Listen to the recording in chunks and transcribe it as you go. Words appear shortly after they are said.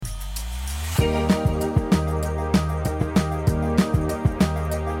Hi,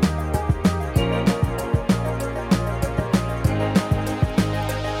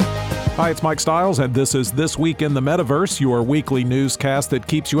 it's Mike Stiles, and this is This Week in the Metaverse, your weekly newscast that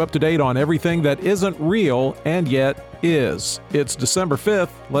keeps you up to date on everything that isn't real and yet is. It's December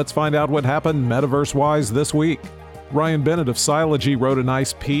 5th. Let's find out what happened Metaverse-wise this week. Ryan Bennett of Silogy wrote a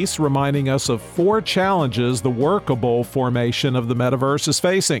nice piece reminding us of 4 challenges the workable formation of the Metaverse is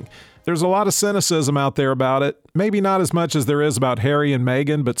facing. There's a lot of cynicism out there about it. Maybe not as much as there is about Harry and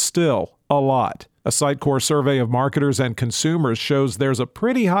Meghan, but still, a lot. A Sitecore survey of marketers and consumers shows there's a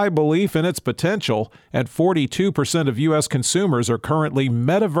pretty high belief in its potential, and 42% of U.S. consumers are currently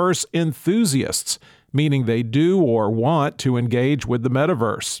Metaverse enthusiasts, meaning they do or want to engage with the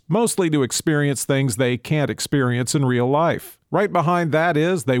Metaverse, mostly to experience things they can't experience in real life. Right behind that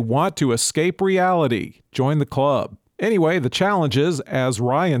is they want to escape reality. Join the club. Anyway, the challenges, as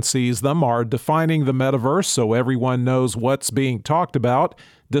Ryan sees them, are defining the Metaverse so everyone knows what's being talked about,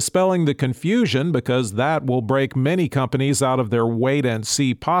 dispelling the confusion because that will break many companies out of their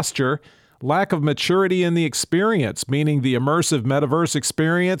wait-and-see posture, lack of maturity in the experience, meaning the immersive Metaverse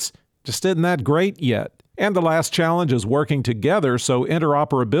experience just isn't that great yet. And the last challenge is working together so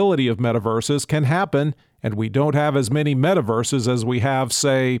interoperability of metaverses can happen and we don't have as many metaverses as we have,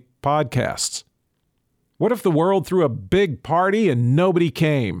 say, podcasts. What if the world threw a big party and nobody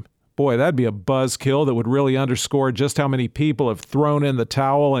came? Boy, that'd be a buzzkill that would really underscore just how many people have thrown in the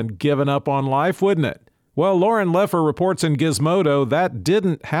towel and given up on life, wouldn't it? Well, Lauren Leffer reports in Gizmodo that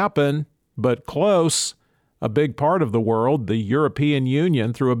didn't happen, but close. A big part of the world, the European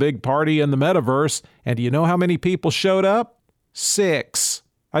Union, threw a big party in the Metaverse, and do you know how many people showed up? 6.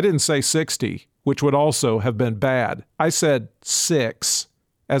 I didn't say 60, which would also have been bad. I said 6,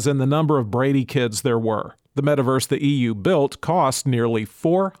 as in the number of Brady kids there were. The Metaverse the EU built cost nearly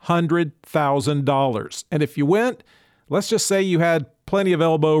 $400,000. And if you went, let's just say you had plenty of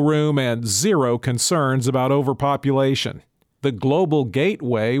elbow room and 0 concerns about overpopulation. The global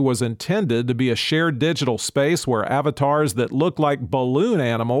gateway was intended to be a shared digital space where avatars that look like balloon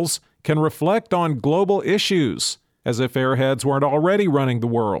animals can reflect on global issues, as if airheads weren't already running the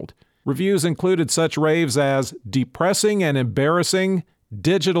world. Reviews included such raves as depressing and embarrassing,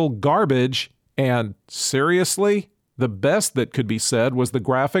 digital garbage, and seriously, the best that could be said was the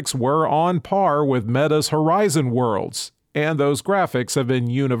graphics were on par with Meta's Horizon worlds, and those graphics have been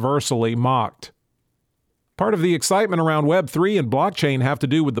universally mocked. Part of the excitement around Web3 and blockchain have to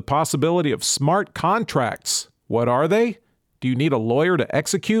do with the possibility of smart contracts. What are they? Do you need a lawyer to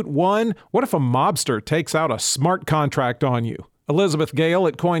execute one? What if a mobster takes out a smart contract on you? Elizabeth Gale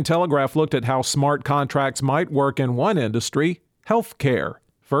at Cointelegraph looked at how smart contracts might work in one industry, healthcare.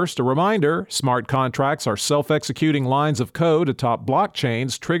 First, a reminder, smart contracts are self-executing lines of code atop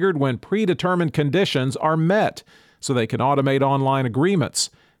blockchains triggered when predetermined conditions are met, so they can automate online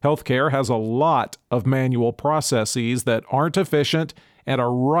agreements. Healthcare has a lot of manual processes that aren't efficient and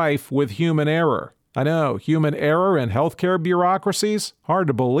are rife with human error. I know, human error in healthcare bureaucracies? Hard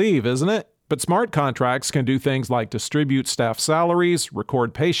to believe, isn't it? But smart contracts can do things like distribute staff salaries,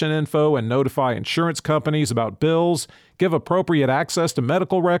 record patient info and notify insurance companies about bills, give appropriate access to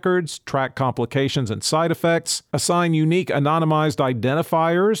medical records, track complications and side effects, assign unique anonymized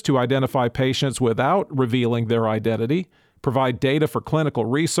identifiers to identify patients without revealing their identity, provide data for clinical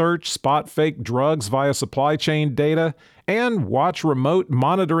research, spot fake drugs via supply chain data, and watch remote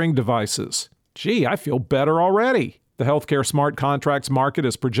monitoring devices. Gee, I feel better already. The healthcare smart contracts market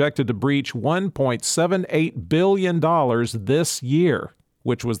is projected to breach $1.78 billion this year,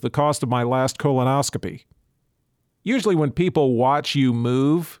 which was the cost of my last colonoscopy. Usually when people watch you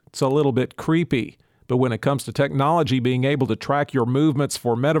move, it's a little bit creepy. But when it comes to technology being able to track your movements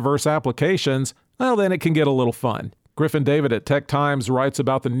for metaverse applications, well, then it can get a little fun. Griffin David at Tech Times writes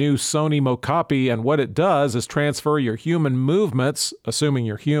about the new Sony Mocapi, and what it does is transfer your human movements, assuming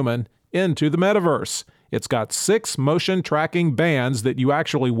you're human, into the metaverse. It's got 6 motion tracking bands that you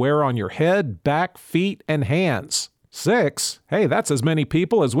actually wear on your head, back, feet, and hands. 6? Hey, that's as many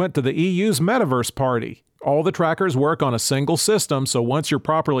people as went to the EU's Metaverse party. All the trackers work on a single system, so once you're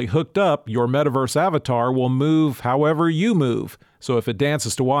properly hooked up, your Metaverse avatar will move however you move. So if it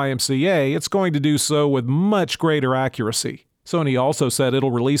dances to YMCA, it's going to do so with much greater accuracy. Sony also said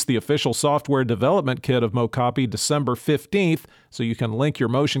it'll release the official software development kit of Mocapi December 15th, so you can link your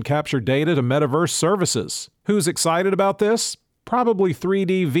motion capture data to Metaverse services. Who's excited about this? Probably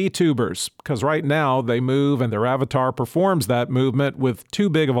 3D VTubers, because right now they move and their avatar performs that movement with too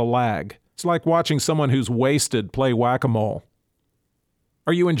big of a lag. It's like watching someone who's wasted play whack-a-mole.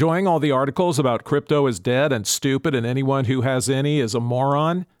 Are you enjoying all the articles about crypto is dead and stupid and anyone who has any is a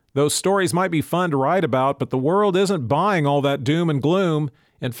moron? Those stories might be fun to write about, but the world isn't buying all that doom and gloom.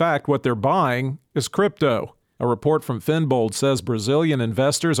 In fact, what they're buying is crypto. A report from Finbold says Brazilian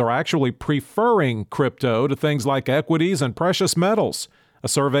investors are actually preferring crypto to things like equities and precious metals. A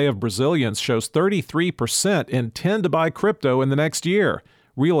survey of Brazilians shows 33% intend to buy crypto in the next year.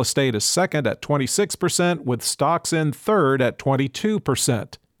 Real estate is second at 26%, with stocks in third at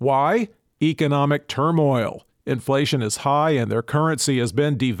 22%. Why? Economic turmoil. Inflation is high and their currency has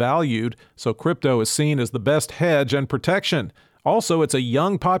been devalued, so crypto is seen as the best hedge and protection. Also, it's a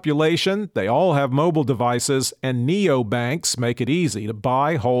young population, they all have mobile devices, and neobanks make it easy to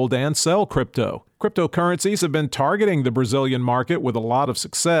buy, hold, and sell crypto. Cryptocurrencies have been targeting the Brazilian market with a lot of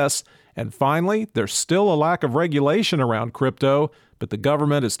success. And finally, there's still a lack of regulation around crypto, but the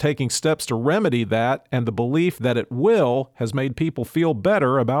government is taking steps to remedy that, and the belief that it will has made people feel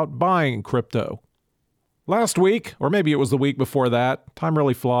better about buying crypto. Last week, or maybe it was the week before that, time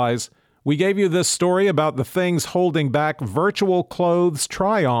really flies, we gave you this story about the things holding back virtual clothes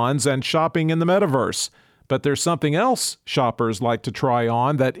try-ons and shopping in the Metaverse. But there's something else shoppers like to try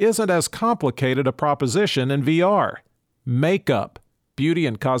on that isn't as complicated a proposition in VR. Makeup. Beauty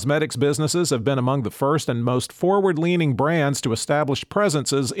and cosmetics businesses have been among the first and most forward-leaning brands to establish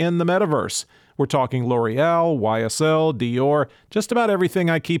presences in the Metaverse. We're talking L'Oreal, YSL, Dior, just about everything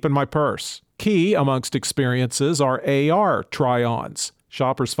I keep in my purse. Key amongst experiences are AR try-ons.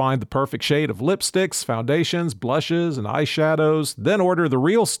 Shoppers find the perfect shade of lipsticks, foundations, blushes, and eyeshadows, then order the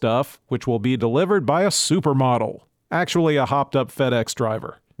real stuff, which will be delivered by a supermodel. Actually, a hopped-up FedEx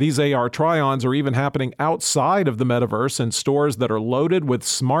driver. These AR try-ons are even happening outside of the Metaverse in stores that are loaded with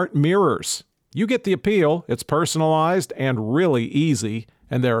smart mirrors. You get the appeal, it's personalized and really easy,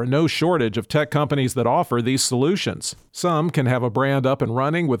 and there are no shortage of tech companies that offer these solutions. Some can have a brand up and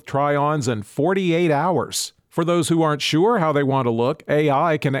running with try-ons in 48 hours. For those who aren't sure how they want to look,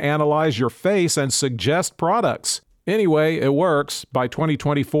 AI can analyze your face and suggest products. Anyway, it works. By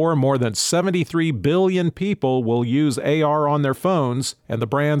 2024, more than 73 billion people will use AR on their phones, and the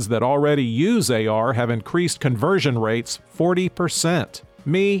brands that already use AR have increased conversion rates 40%.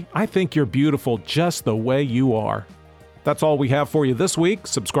 Me, I think you're beautiful just the way you are. That's all we have for you this week.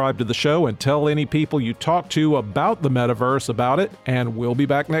 Subscribe to the show and tell any people you talk to about the Metaverse about it, and we'll be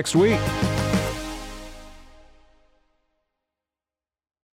back next week.